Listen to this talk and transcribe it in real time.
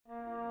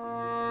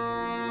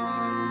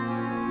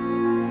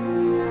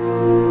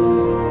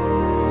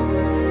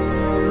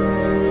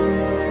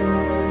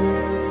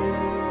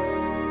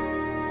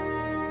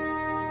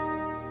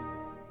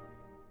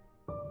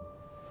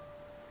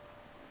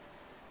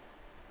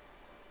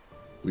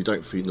We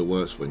don't think the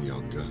worst when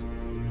younger.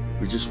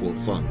 We just want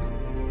fun.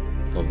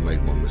 I've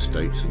made my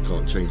mistakes and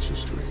can't change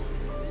history,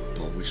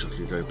 but I wish I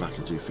could go back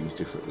and do things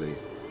differently.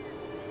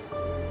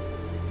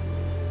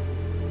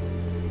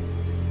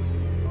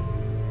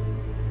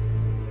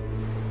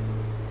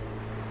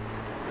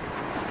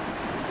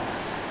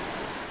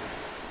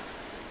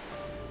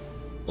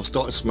 I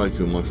started smoking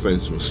with my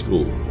friends from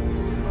school.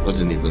 I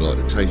didn't even like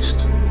the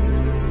taste,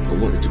 but I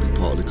wanted to be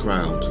part of the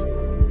crowd.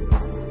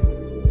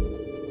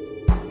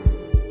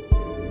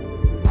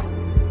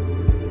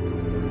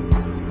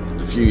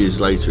 A few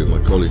years later in my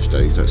college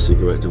days, that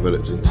cigarette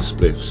developed into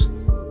spliffs,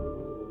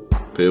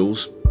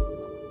 pills,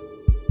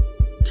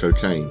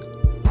 cocaine,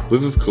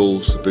 with of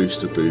course the boost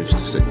to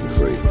set you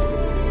free.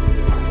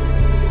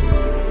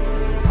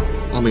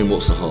 I mean,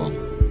 what's the harm?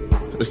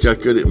 Look how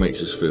good it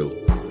makes us feel.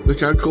 Look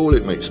how cool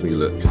it makes me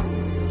look.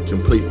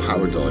 Complete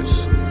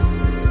paradise.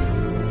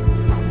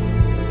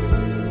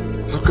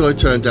 How could I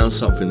turn down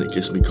something that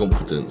gives me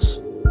confidence?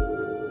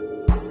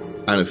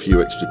 And a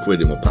few extra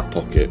quid in my back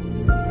pocket.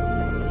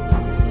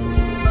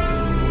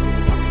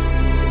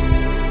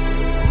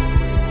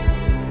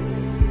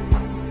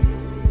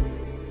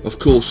 Of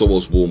course I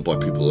was warned by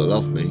people that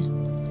loved me,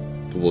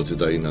 but what did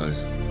they know?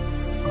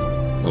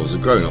 I was a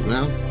grown up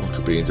now. I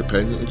could be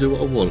independent and do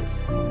what I want.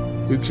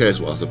 Who cares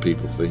what other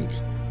people think?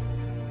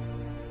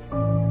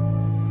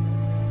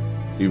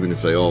 Even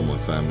if they are my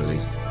family.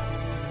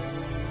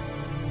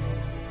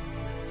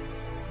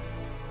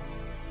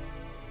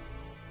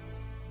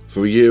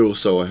 For a year or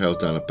so I held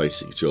down a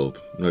basic job,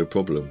 no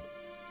problem.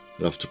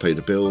 Enough to pay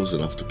the bills,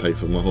 enough to pay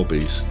for my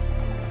hobbies.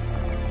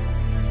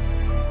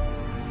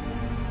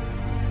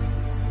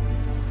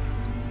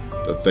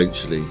 But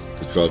eventually,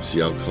 the drugs,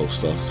 the alcohol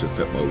started to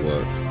affect my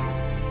work,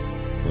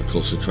 my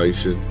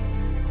concentration,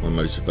 my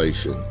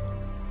motivation.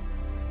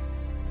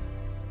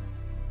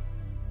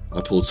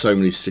 I pulled so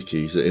many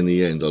sickies that in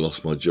the end I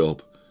lost my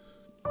job.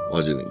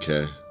 I didn't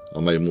care. I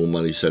made more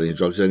money selling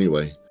drugs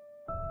anyway.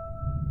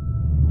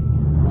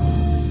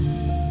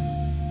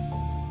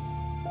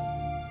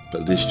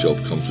 But this job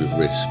comes with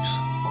risks.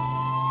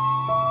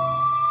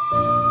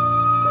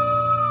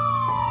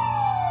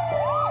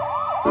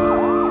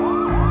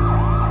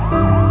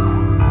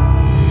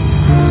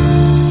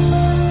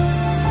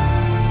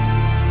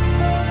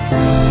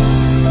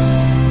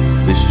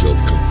 This job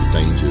comes with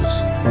dangers.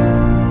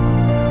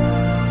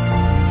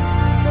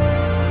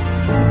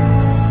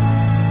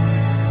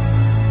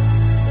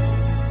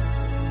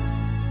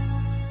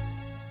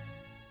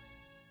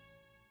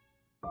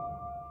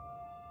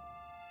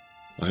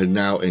 I had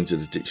now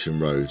entered Addiction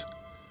Road,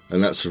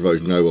 and that's the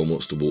road no one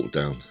wants to walk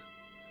down.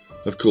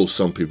 Of course,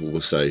 some people will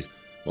say,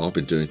 well, I've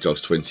been doing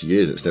drugs 20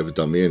 years, it's never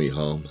done me any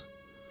harm.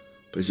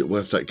 But is it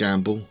worth that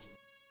gamble?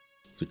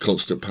 The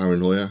constant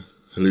paranoia,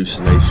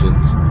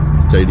 hallucinations,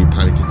 the daily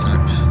panic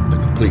attacks,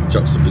 a complete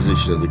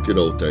juxtaposition of the good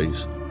old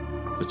days,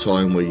 a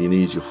time where you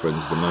need your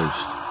friends the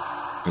most,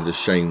 and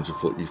ashamed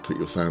of what you've put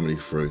your family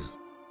through.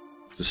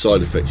 The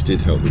side effects did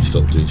help me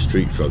stop doing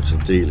street drugs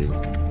and dealing,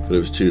 but it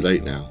was too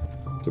late now.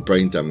 The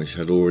brain damage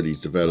had already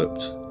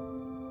developed.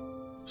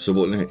 So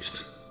what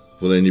next?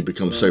 Well, then you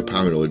become so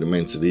paranoid and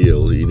mentally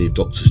ill that you need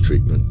doctor's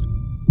treatment.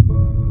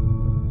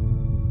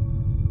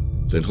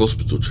 Then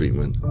hospital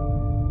treatment.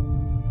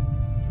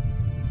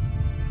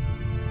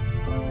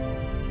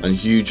 And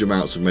huge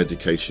amounts of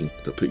medication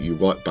that put you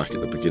right back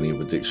at the beginning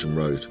of Addiction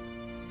Road.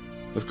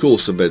 Of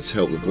course the meds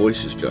helped the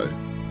voices go,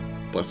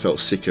 but I felt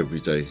sick every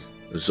day,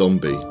 a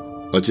zombie.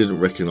 I didn't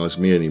recognise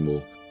me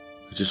anymore.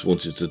 I just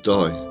wanted to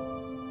die.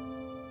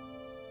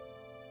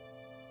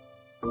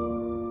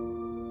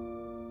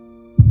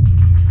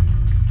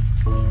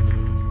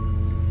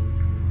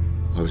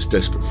 I was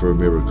desperate for a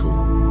miracle,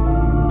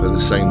 but at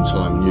the same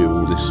time knew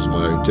all this was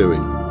my own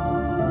doing.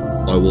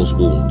 I was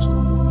warned.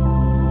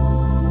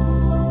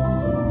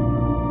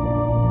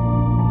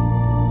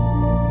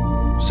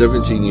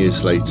 "17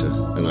 years later,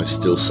 and I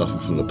still suffer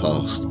from the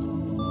past.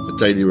 A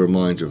daily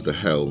reminder of the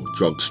hell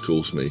drugs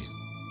cause me.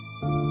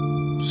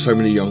 So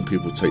many young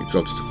people take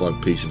drugs to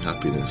find peace and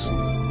happiness,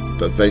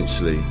 but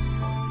eventually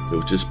it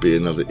will just be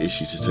another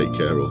issue to take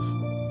care of.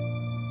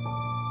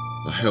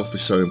 Our health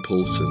is so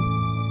important.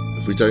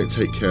 If we don't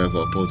take care of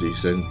our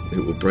bodies, then it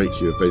will break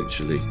you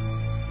eventually,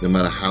 no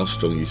matter how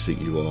strong you think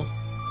you are.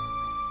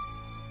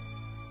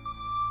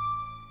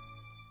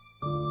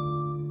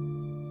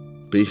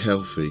 Be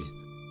healthy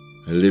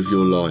and live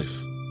your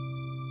life.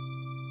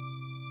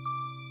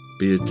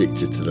 Be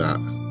addicted to that.